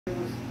Well,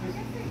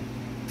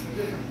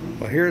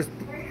 here's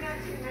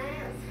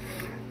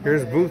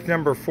booth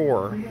number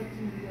 4.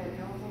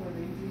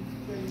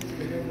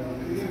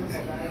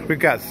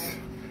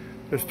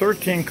 There's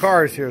 13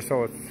 cars here,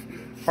 so it's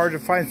hard to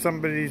find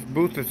somebody's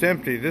booth that's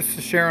empty. This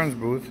is Sharon's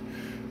booth.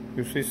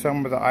 You see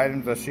some of the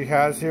items that she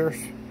has here.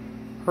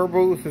 Her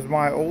booth is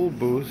my old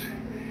booth.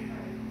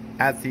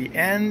 At the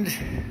end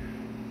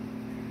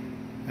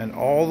and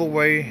all the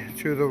way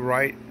to the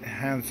right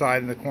hand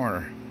side in the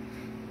corner.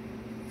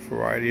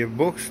 Variety of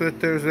books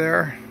that there's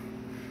there.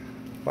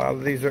 A lot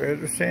of these are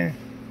interesting.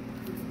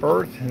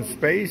 Earth and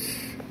space.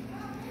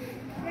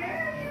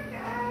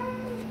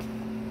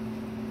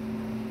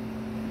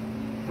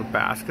 The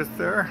baskets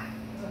there.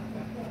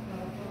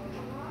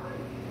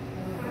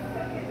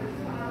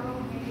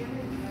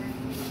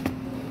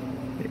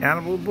 The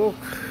animal book.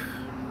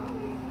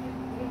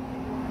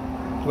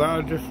 A lot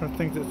of different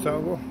things at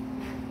sellable.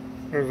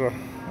 There's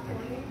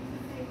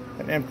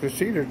an empty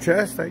cedar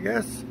chest, I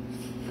guess.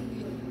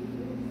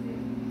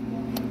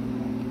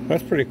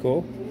 That's pretty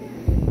cool.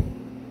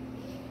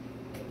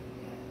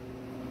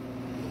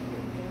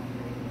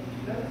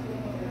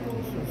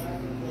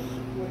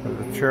 There's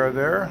a chair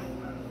there.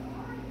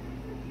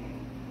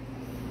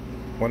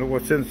 Wonder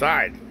what's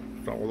inside.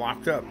 It's all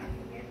locked up.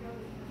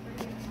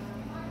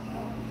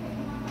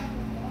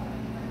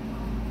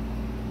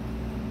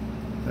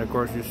 And of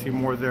course you see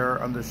more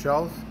there on the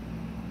shelves.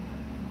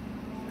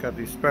 Got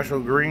these special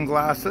green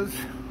glasses.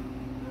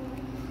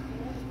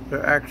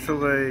 They're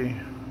actually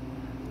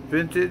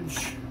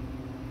vintage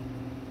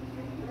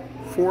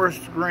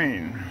forest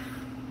green.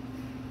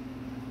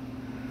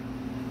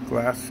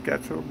 Glass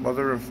sketch of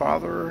mother and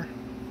father.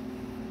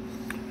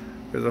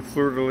 There's a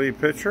fleur-de-lis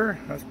picture.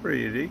 That's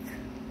pretty unique.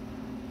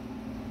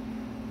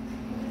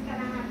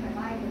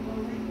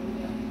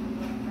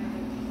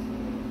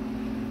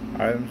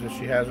 Items that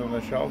she has on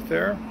the shelf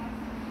there.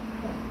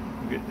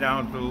 Get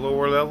down to the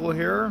lower level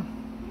here.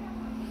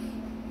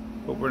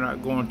 Hope we're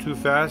not going too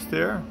fast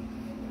there.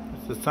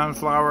 It's a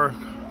sunflower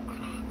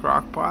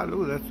crock pot.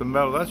 Ooh, that's a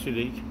metal. That's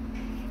unique.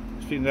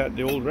 I've seen that in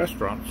the old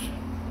restaurants.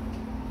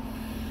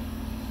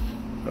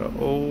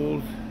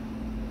 Old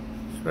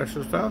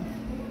special stuff.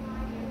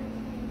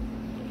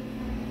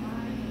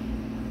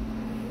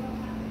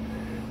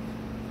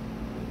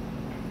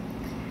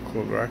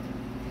 Cool rack.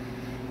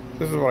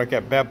 This is what I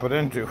kept put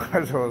into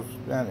as I was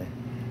standing.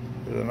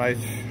 There's a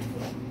nice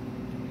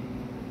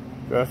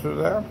dresser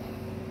there.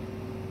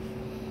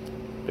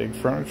 Big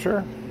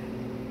furniture.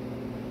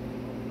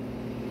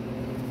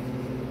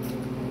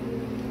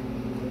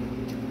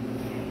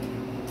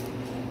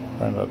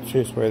 Trying not to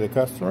chase away the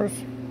customers.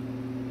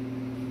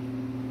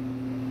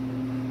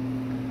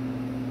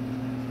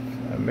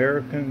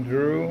 American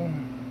Drew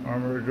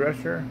armored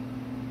dresser.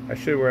 I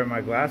should wear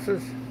my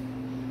glasses,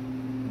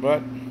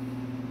 but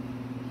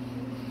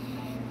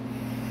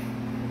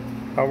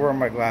I'll wear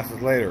my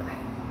glasses later.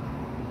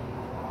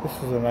 This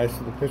is a nice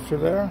little picture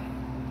there.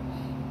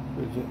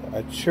 There's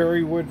a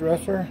cherry wood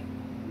dresser.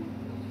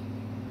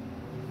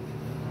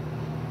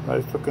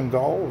 Nice looking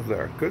dolls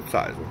there. Good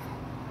sizes.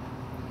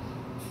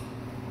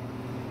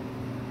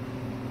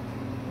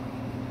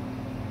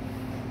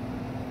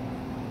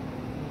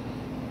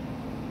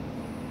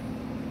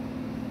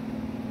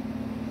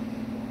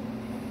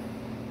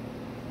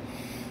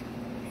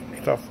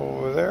 Stuff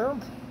over there.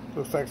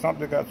 Looks like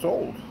something got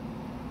sold.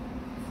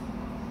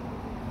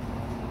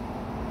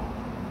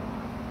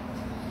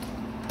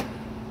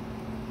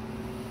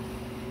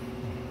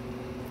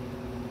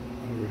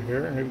 Over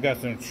here, and we've got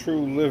some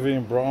true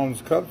living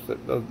bronze cups.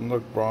 That doesn't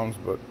look bronze,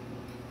 but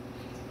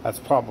that's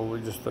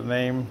probably just the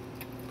name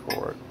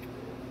for it.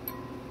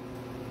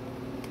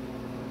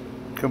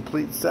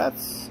 Complete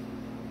sets.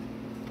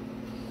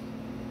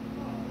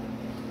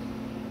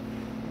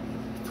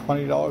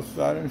 $20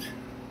 for items.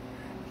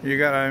 You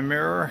got a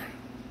mirror,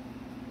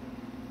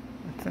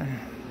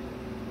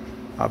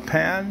 a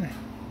pan,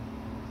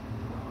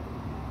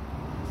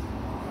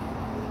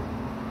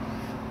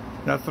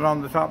 nothing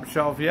on the top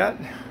shelf yet,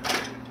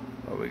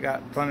 but we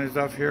got plenty of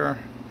stuff here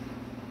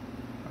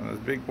on this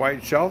big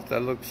white shelf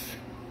that looks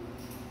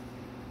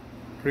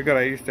pretty good.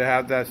 I used to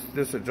have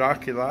this at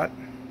Jockey Lot,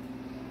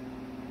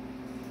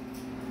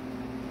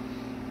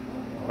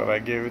 but I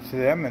gave it to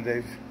them and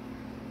they've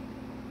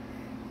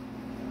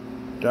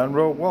done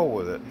real well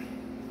with it.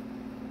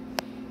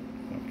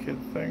 Kid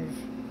things.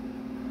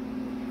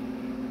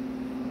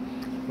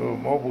 Little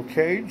mobile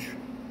cage.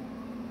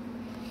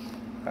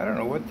 I don't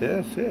know what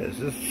this is.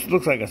 This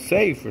looks like a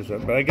safe or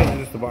something, but I guess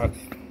it's just a box.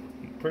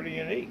 Pretty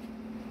unique.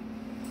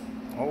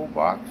 Old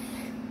box.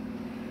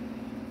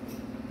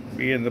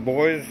 Me and the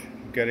boys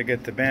gotta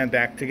get the band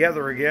back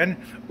together again.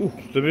 Ooh,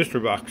 the mystery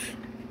box.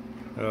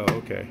 Oh,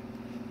 okay.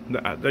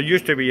 There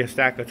used to be a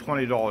stack of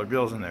 $20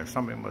 bills in there.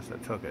 Somebody must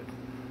have took it.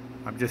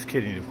 I'm just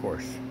kidding, of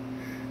course.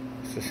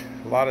 It's just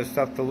a lot of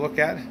stuff to look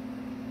at.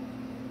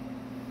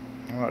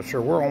 I'm not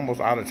sure. We're almost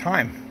out of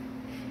time.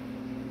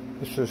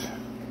 This is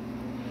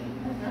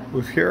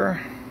with here,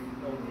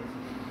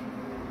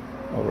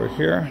 over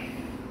here,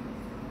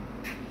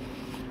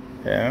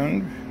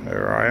 and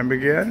There I am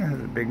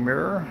again. The big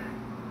mirror.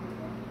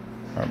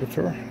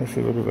 Arbiter. This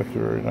looks like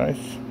very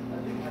nice.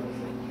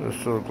 This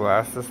little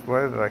glass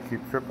display that I keep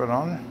tripping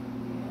on.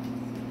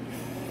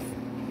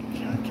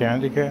 A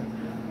candy cane.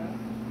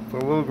 The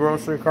little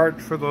grocery cart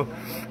for the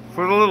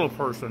little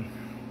person.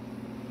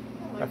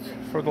 That's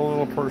for the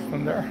little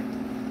person there.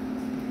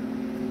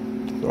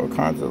 So all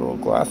kinds of little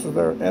glasses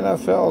there.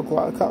 NFL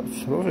glass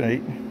cups. Those are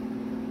neat.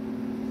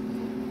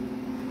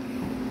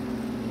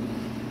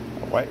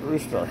 A white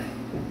rooster.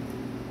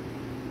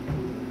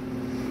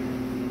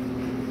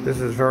 This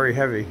is very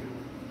heavy.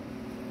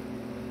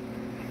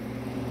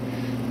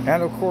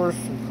 And of course,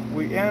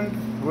 we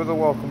end with a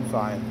welcome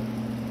sign.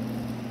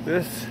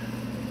 This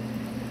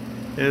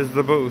is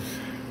the booth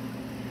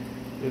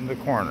in the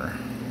corner.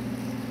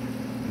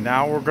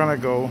 Now we're gonna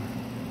go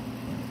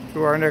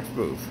to our next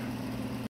booth.